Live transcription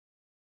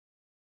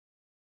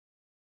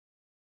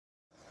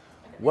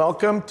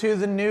Welcome to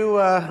the new,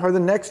 or the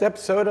next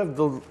episode of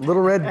the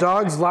Little Red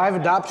Dogs live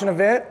adoption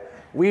event.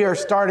 We are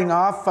starting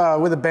off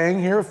with a bang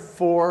here,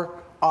 4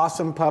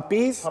 awesome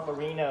puppies.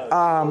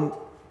 Pupperinos.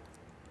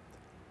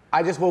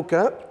 I just woke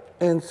up,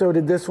 and so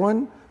did this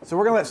one. So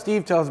we're gonna let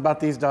Steve tell us about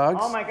these dogs.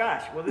 Oh my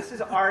gosh, well this is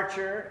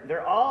Archer.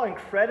 They're all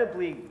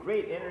incredibly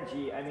great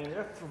energy. I mean,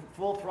 they're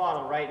full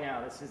throttle right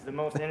now. This is the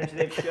most energy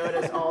they've showed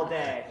us all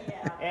day.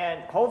 Yeah.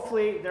 And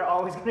hopefully they're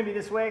always gonna be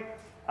this way.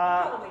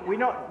 What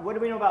do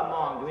we know about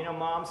Mom? Do we know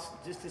Mom's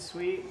just as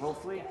sweet,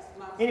 hopefully? Yes,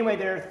 anyway,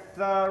 they're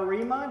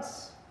 3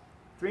 months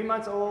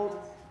old.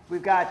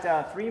 We've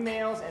got 3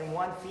 males and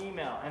 1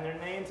 female, and their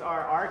names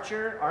are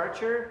Archer,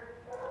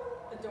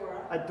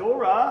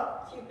 Adora,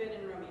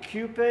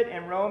 Cupid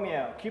and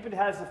Romeo. Cupid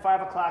has the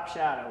 5 o'clock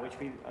shadow, which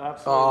we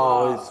absolutely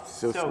love. It's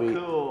so sweet.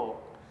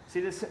 Cool. See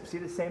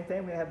the same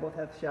thing? We both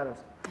have shadows.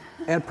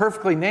 And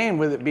perfectly named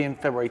with it being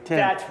February 10th.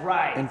 That's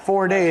right. In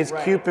 4 days,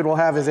 right. Cupid will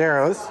have his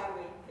arrows.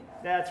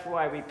 That's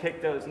why we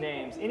picked those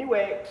names.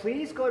 Anyway,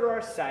 please go to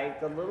our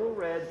site,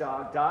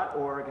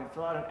 thelittlereddog.org, and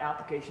fill out an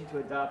application to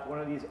adopt one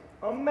of these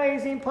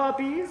amazing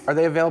puppies. Are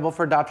they available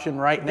for adoption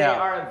right now? They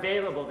are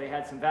available. They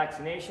had some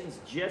vaccinations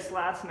just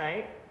last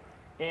night.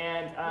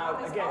 And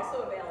Mama's again,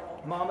 also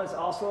available. Mama's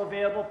also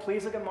available.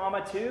 Please look at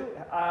Mama too,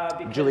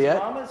 because Juliet?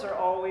 Mamas are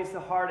always the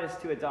hardest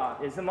to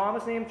adopt. Is the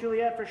Mama's name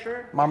Juliet for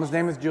sure? Mama's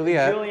name is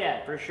Juliet.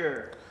 Juliet, for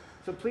sure.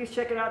 So please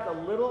check it out,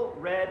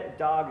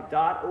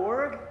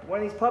 thelittlereddog.org.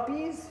 One of these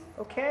puppies,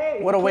 okay.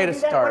 What a way to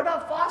start. What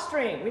about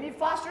fostering? We need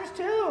fosters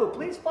too.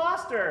 Please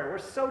foster. We're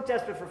so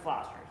desperate for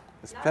fosters.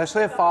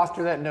 Especially a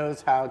foster that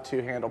knows how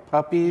to handle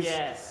puppies.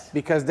 Yes.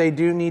 Because they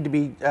do need to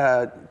be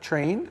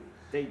trained.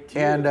 They do.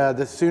 And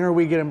the sooner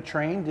we get them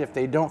trained, if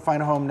they don't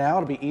find a home now,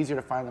 it'll be easier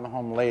to find them a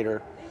home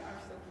later.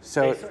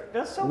 So,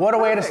 what a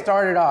way to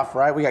start it off,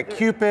 right? We got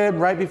Cupid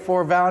right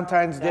before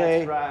Valentine's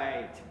Day. That's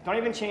right. Don't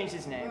even change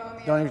his name.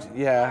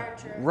 Archer,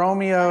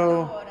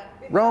 Romeo,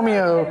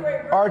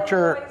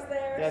 Archer,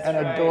 and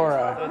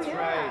Adora. That's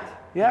right.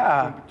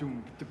 Yeah.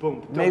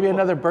 Maybe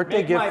another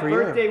birthday gift for you.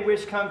 Make my birthday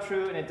wish come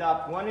true and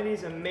adopt one of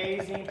these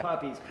amazing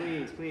puppies,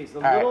 please.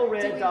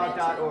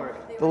 Thelittlereddog.org.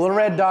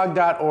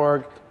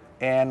 Thelittlereddog.org,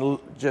 and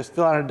just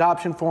fill out an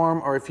adoption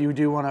form, or if you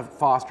do want to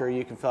foster,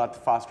 you can fill out the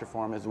foster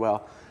form as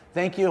well.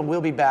 Thank you, and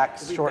we'll be back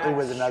shortly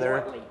with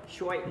another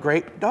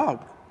great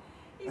dog.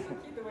 He's so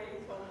cute the way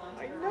he's holding on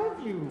to I her. love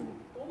you.